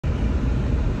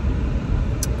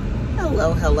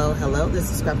Hello, hello, hello.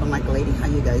 This is Scrap Like a Lady. How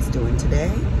you guys doing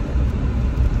today?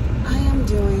 I am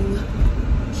doing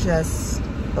just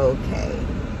okay.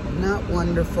 Not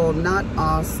wonderful, not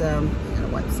awesome. I'm gonna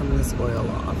wipe some of this oil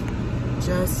off.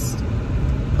 Just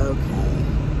okay.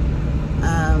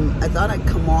 I thought I'd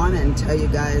come on and tell you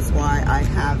guys why I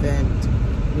haven't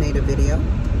made a video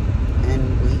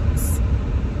in weeks.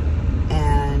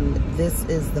 And this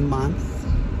is the month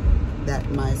that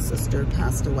my sister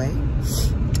passed away.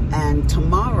 And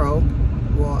tomorrow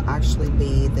will actually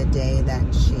be the day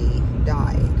that she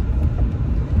died.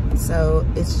 So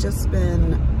it's just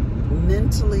been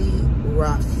mentally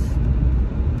rough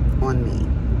on me.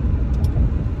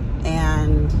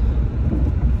 And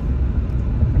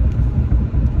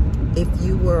if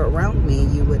you were around me,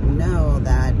 you would know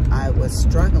that I was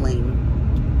struggling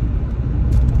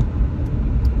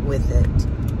with it.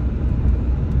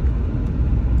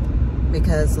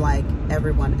 Because like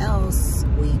everyone else,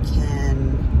 we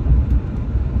can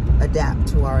adapt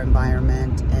to our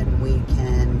environment and we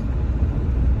can,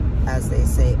 as they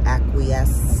say,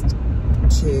 acquiesce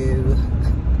to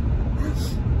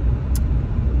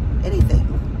anything.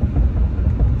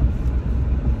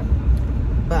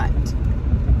 But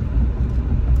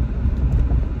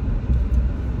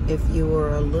if you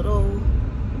were a little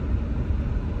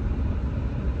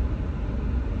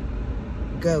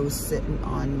ghost sitting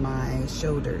on my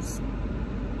shoulders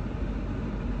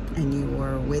and you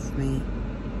were with me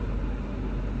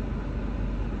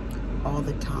all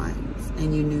the times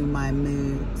and you knew my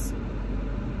moods,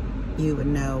 you would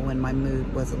know when my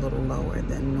mood was a little lower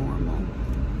than normal.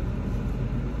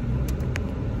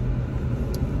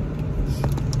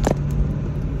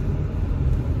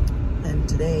 And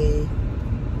today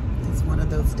is one of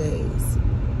those days.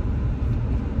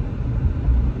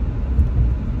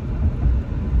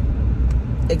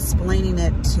 Explaining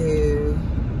it to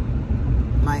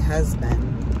my husband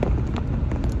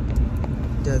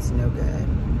does no good,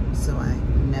 so I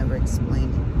never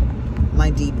explain my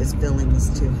deepest feelings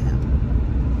to him.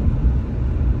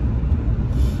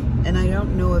 And I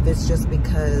don't know if it's just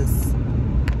because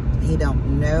he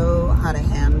don't know how to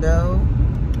handle,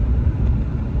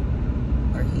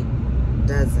 or he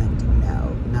doesn't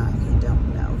know, not he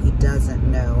don't know, he doesn't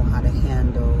know how to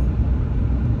handle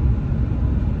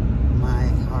my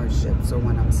hardships or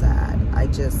when I'm sad.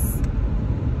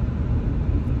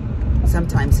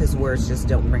 Sometimes his words just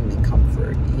don't bring me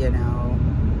comfort, you know.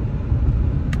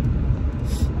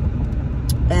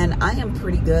 And I am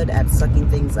pretty good at sucking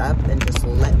things up and just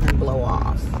letting them blow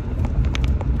off.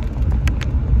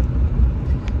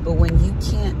 But when you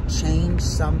can't change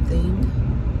something,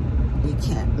 you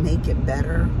can't make it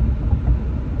better,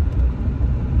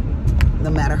 no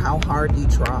matter how hard you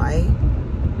try,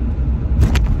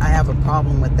 I have a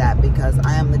problem with that, because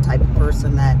I am the type of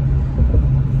person that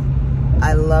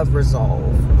I love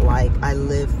resolve. Like, I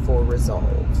live for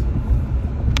resolve.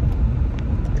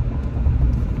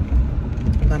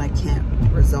 But I can't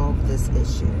resolve this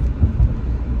issue.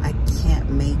 I can't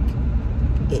make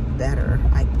it better.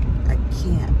 I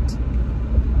can't.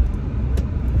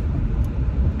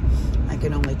 I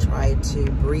can only try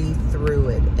to breathe through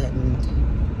it and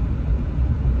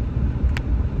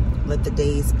let the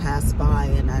days pass by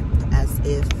and act as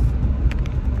if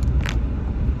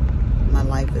my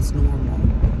life is normal.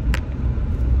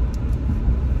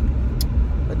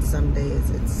 But some days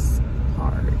it's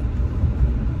hard.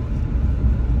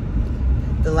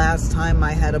 The last time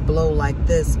I had a blow like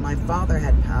this, my father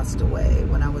had passed away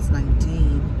when I was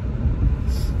 19.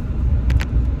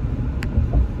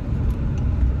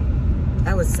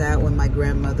 I was sad when my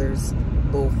grandmothers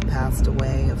both passed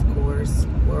away, of course.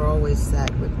 We're always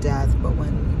sad with death, but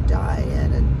when you die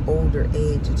at an older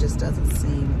age, it just doesn't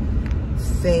seem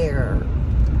fair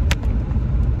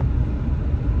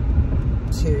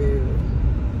to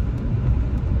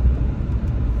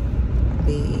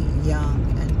be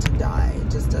young and to die. It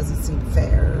just doesn't seem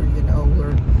fair. You know,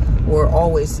 we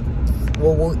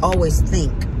always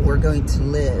think we're going to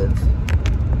live,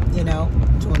 you know,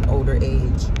 to an older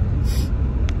age.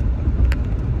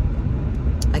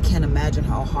 I can't imagine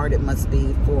how hard it must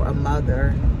be for a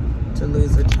mother to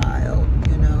lose a child,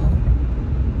 you know.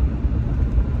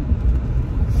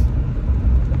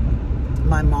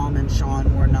 My mom and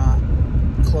Sean were not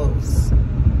close,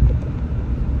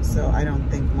 so I don't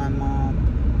think my mom,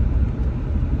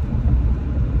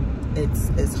 it's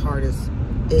as hard as,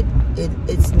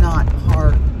 it's not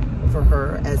hard for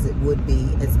her as it would be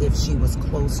as if she was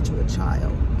close to a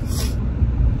child.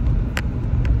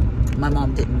 My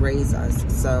mom didn't raise us,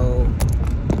 so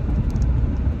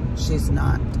she's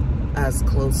not as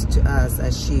close to us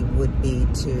as she would be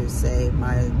to, say,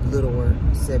 my littler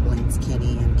siblings,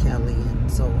 Kenny and Kelly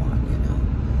and so on, you know.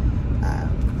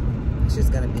 She's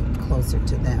going to be closer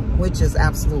to them, which is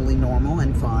absolutely normal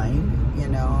and fine, you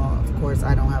know. Of course,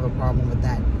 I don't have a problem with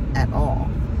that at all.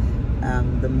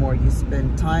 The more you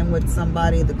spend time with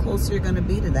somebody, the closer you're going to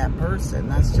be to that person.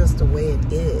 That's just the way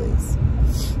it is.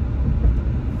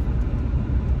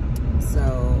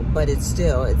 So, but it's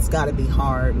got to be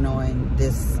hard knowing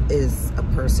this is a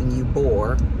person you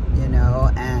bore, you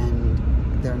know, and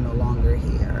they're no longer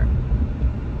here.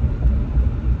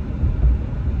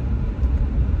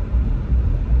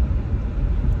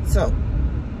 So,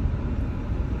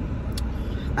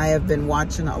 I have been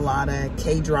watching a lot of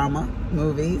K-drama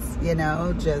movies, you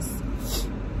know, just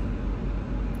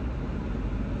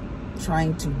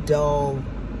trying to dull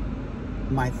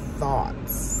my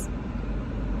thoughts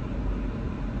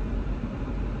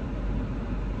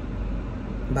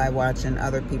by watching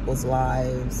other people's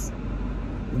lives,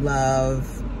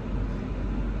 love,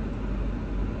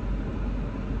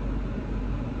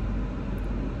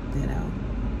 you know.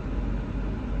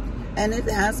 And it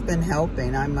has been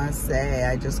helping, I must say.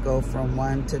 I just go from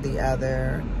one to the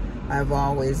other. I've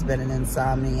always been an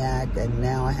insomniac, and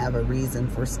now I have a reason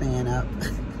for staying up.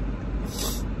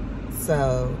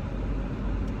 So,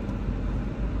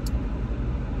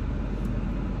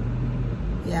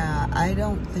 yeah, I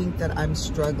don't think that I'm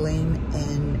struggling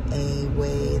in a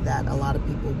way that a lot of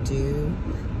people do.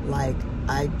 Like,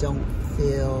 I don't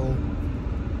feel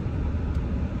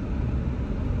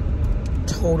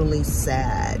totally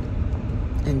sad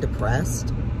and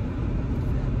depressed.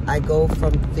 I go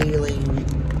from feeling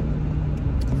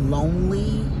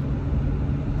lonely.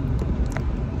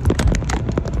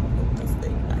 Put this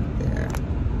thing back there.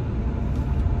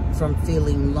 From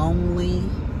feeling lonely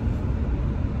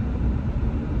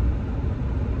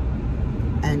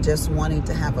and just wanting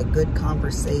to have a good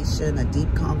conversation, a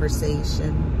deep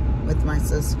conversation with my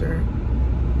sister,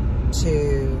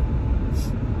 to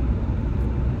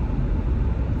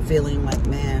feeling like,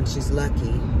 man, she's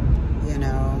lucky, you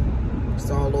know, it's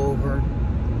all over,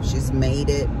 she's made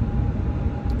it,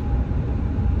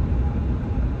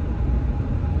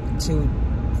 to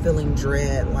feeling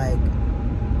dread, like,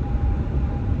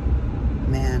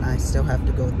 man, I still have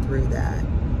to go through that.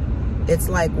 It's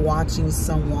like watching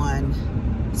someone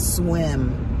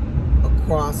swim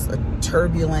across a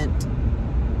turbulent,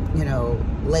 you know,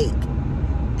 lake,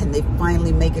 and they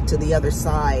finally make it to the other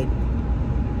side.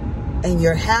 And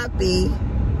you're happy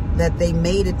that they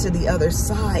made it to the other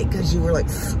side because you were like,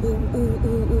 ooh, ooh,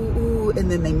 ooh, ooh, ooh.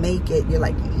 And then they make it. You're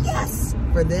like, yes,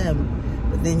 for them.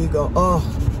 But then you go, oh,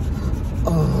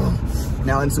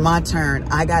 now it's my turn.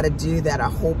 I got to do that. I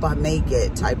hope I make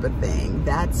it type of thing.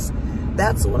 That's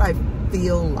what I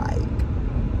feel like.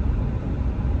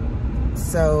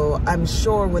 So I'm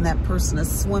sure when that person is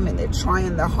swimming, they're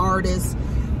trying their hardest,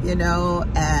 you know,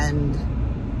 and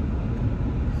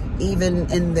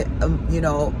even in the, you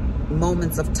know,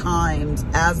 moments of times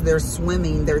as they're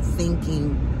swimming, they're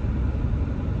thinking,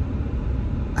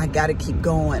 I got to keep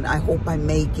going. I hope I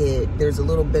make it. There's a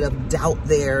little bit of doubt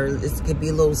there. It could be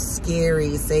a little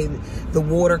scary. Say the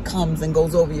water comes and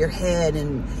goes over your head,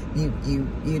 and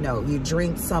you know, you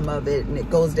drink some of it and it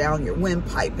goes down your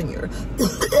windpipe, and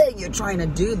you're trying to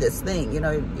do this thing, you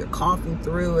know, you're coughing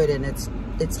through it, and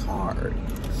it's hard.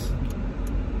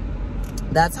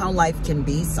 That's how life can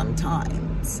be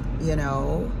sometimes, you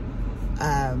know,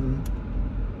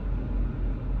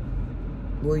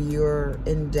 where you're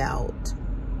in doubt.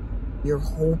 You're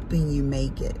hoping you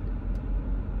make it.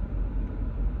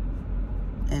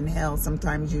 And hell,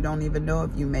 sometimes you don't even know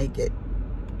if you make it.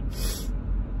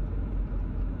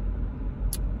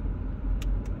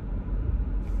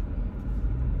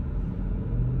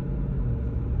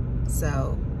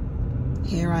 So,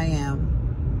 here I am.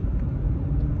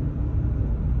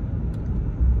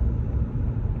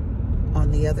 On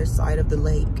the other side of the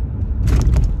lake.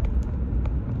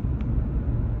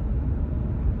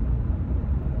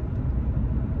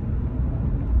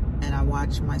 And I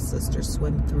watched my sister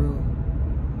swim through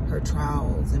her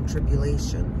trials and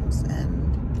tribulations,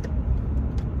 and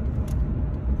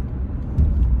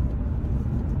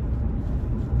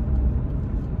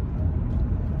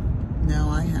now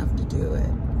I have to do it.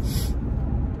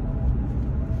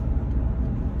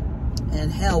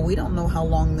 And hell, we don't know how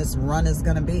long this run is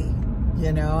going to be.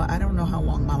 You know, I don't know how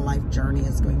long my life journey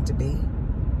is going to be.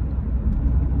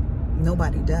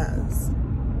 Nobody does.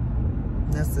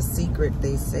 And that's the secret,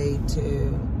 they say,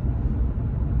 to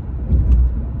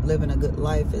living a good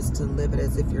life is to live it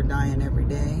as if you're dying every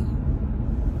day.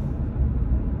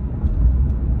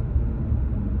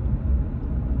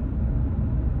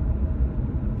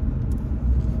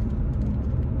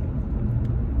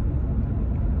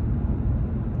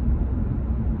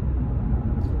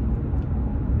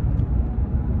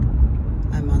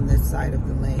 side of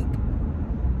the lake,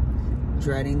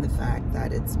 dreading the fact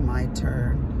that it's my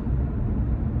turn.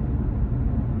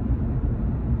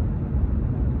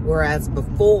 Whereas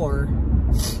before,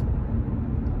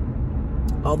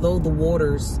 although the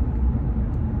waters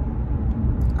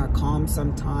are calm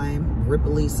sometimes,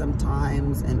 ripply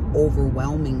sometimes, and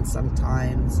overwhelming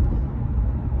sometimes,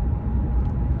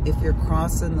 if you're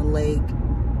crossing the lake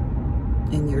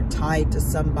and you're tied to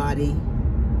somebody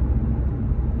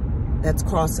that's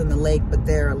crossing the lake, but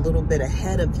they're a little bit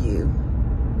ahead of you,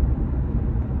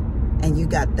 and you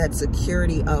got that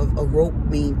security of a rope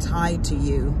being tied to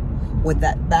you with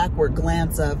that backward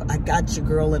glance of, I got you,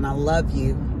 girl, and I love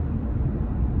you,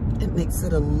 it makes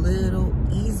it a little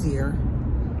easier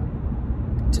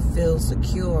to feel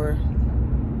secure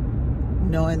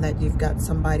knowing that you've got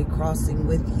somebody crossing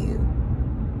with you.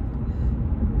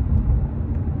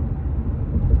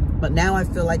 But now I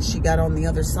feel like she got on the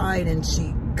other side and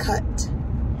she cut.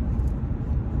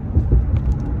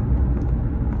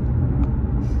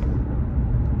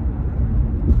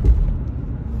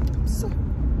 So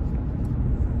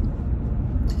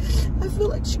I feel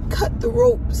like she cut the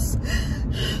ropes.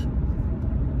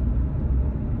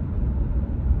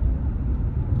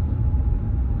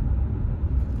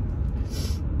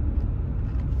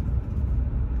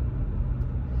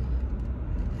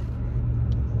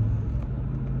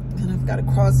 Got to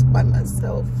cross by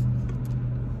myself.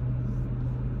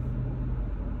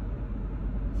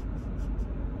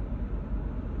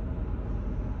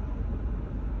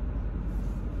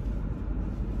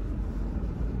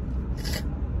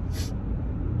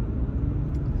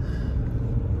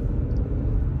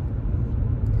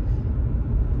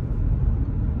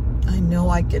 I know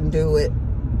I can do it.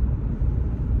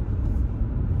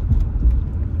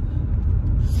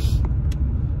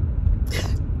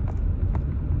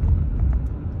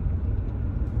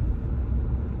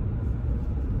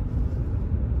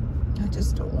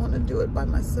 Just don't want to do it by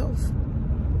myself.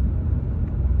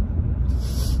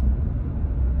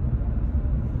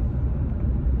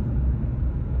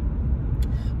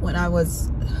 When I was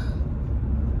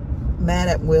mad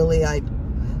at Willie, I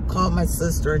called my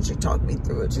sister and she talked me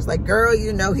through it. She's like, girl,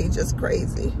 you know he just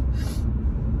crazy.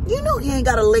 You know he ain't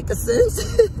got a lick of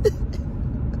sense.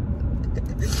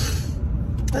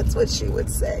 That's what she would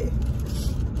say.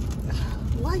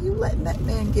 Why you letting that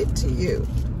man get to you?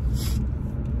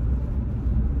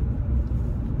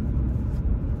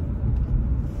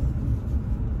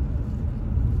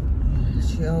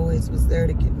 She always was there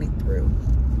to get me through.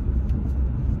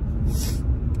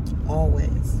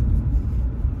 Always.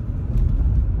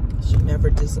 She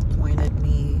never disappointed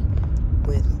me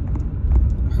with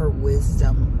her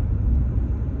wisdom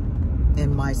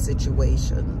in my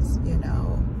situations, you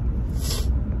know.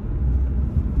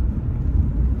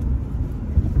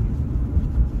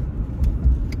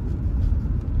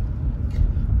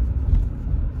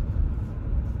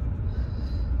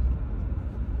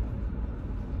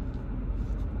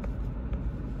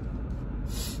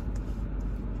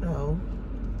 So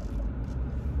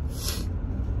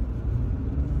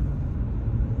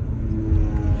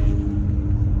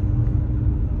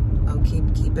I'll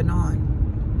keep keeping on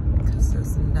because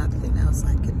there's nothing else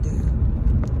I can do.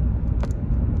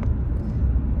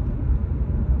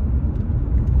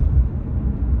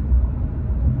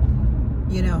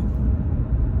 You know,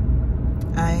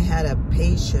 I had a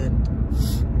patient,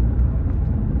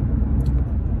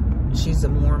 she's a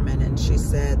Mormon, and she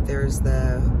said there's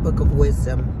the Book of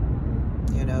Wisdom.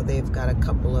 You know, they've got a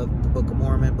couple of the Book of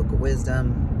Mormon, Book of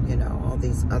Wisdom, you know, all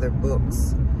these other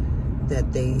books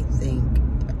that they think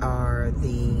are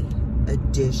the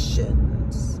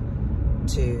additions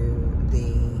to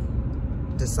the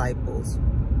disciples,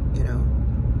 you know,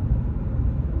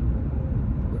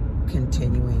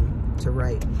 continuing to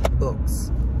write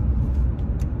books.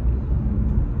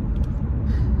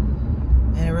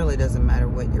 And it really doesn't matter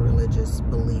what your religious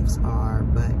beliefs are,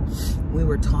 but we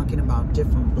were talking about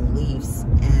different beliefs,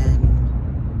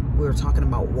 and we were talking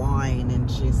about wine, and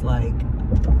she's like,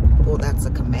 well, that's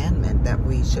a commandment that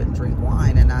we shouldn't drink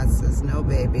wine. And I says, no,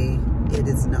 baby, it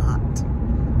is not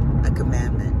a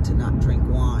commandment to not drink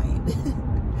wine.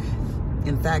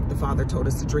 In fact, the Father told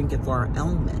us to drink it for our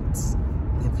ailments.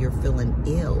 If you're feeling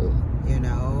ill, you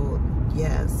know,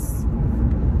 yes,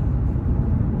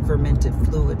 fermented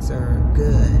fluids are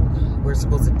good. We're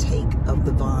supposed to take of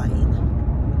the vine.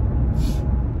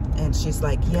 And she's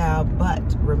like, yeah, but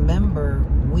remember,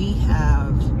 we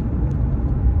have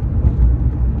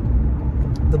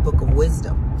the Book of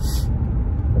Wisdom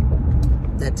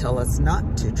that tell us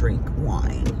not to drink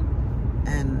wine.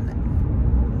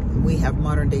 And we have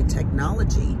modern day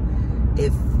technology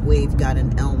if we've got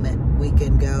an ailment, we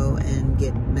can go and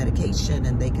get medication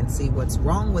and they can see what's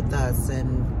wrong with us,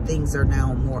 and things are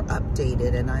now more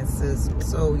updated. And I says,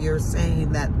 so you're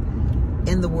saying that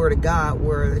in the Word of God,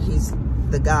 where He's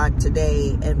the God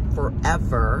today and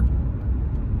forever,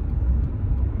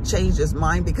 changed His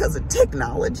mind because of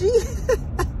technology?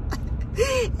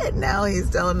 And now He's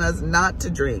telling us not to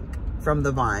drink from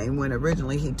the vine, when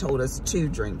originally He told us to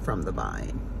drink from the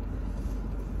vine.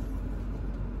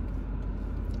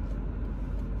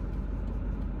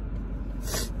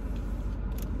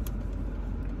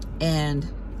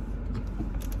 And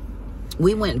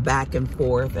we went back and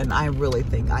forth, and I really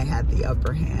think I had the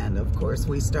upper hand. Of course,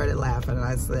 we started laughing, and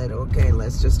I said, okay,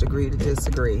 let's just agree to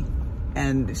disagree.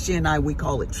 And she and I, we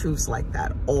call it truths like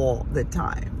that all the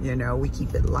time. You know, we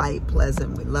keep it light,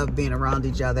 pleasant. We love being around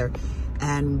each other.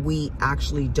 And we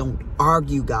actually don't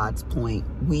argue God's point.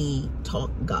 We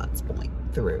talk God's point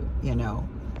through, you know,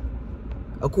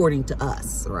 according to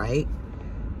us, right?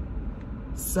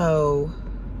 So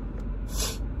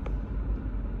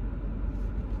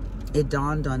it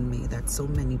dawned on me that so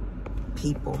many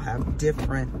people have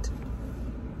different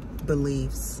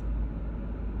beliefs.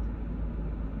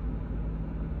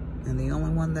 And the only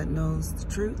one that knows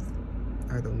the truth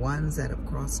are the ones that have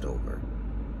crossed over.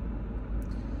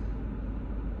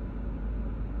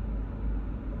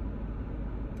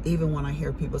 Even when I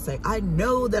hear people say, I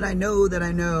know that I know that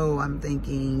I know, I'm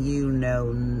thinking, you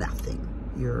know nothing.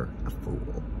 You're a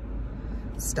fool.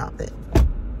 Stop it.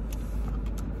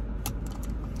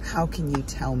 How can you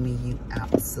tell me you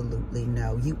absolutely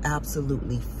know? You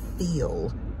absolutely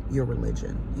feel your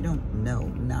religion. You don't know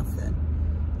nothing.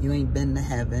 You ain't been to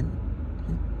heaven.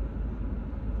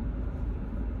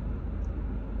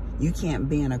 You can't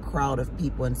be in a crowd of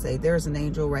people and say, there's an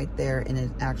angel right there, and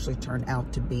it actually turned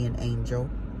out to be an angel.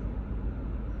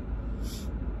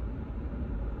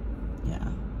 Yeah.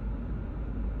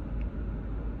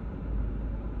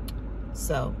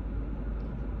 So,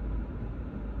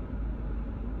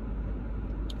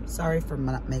 sorry for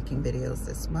not making videos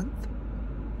this month,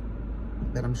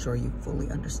 but I'm sure you fully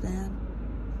understand.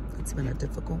 It's been a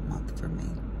difficult month for me.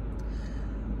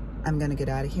 I'm going to get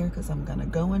out of here because I'm going to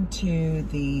go into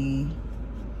the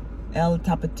El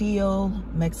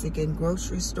Tapatio Mexican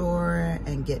grocery store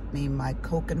and get me my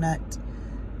coconut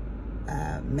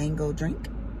mango drink,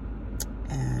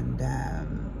 and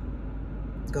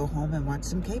go home and watch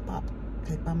some K-pop.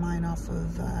 Take my mind off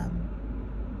of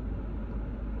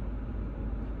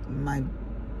my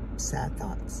sad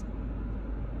thoughts.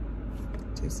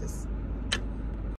 Deuces.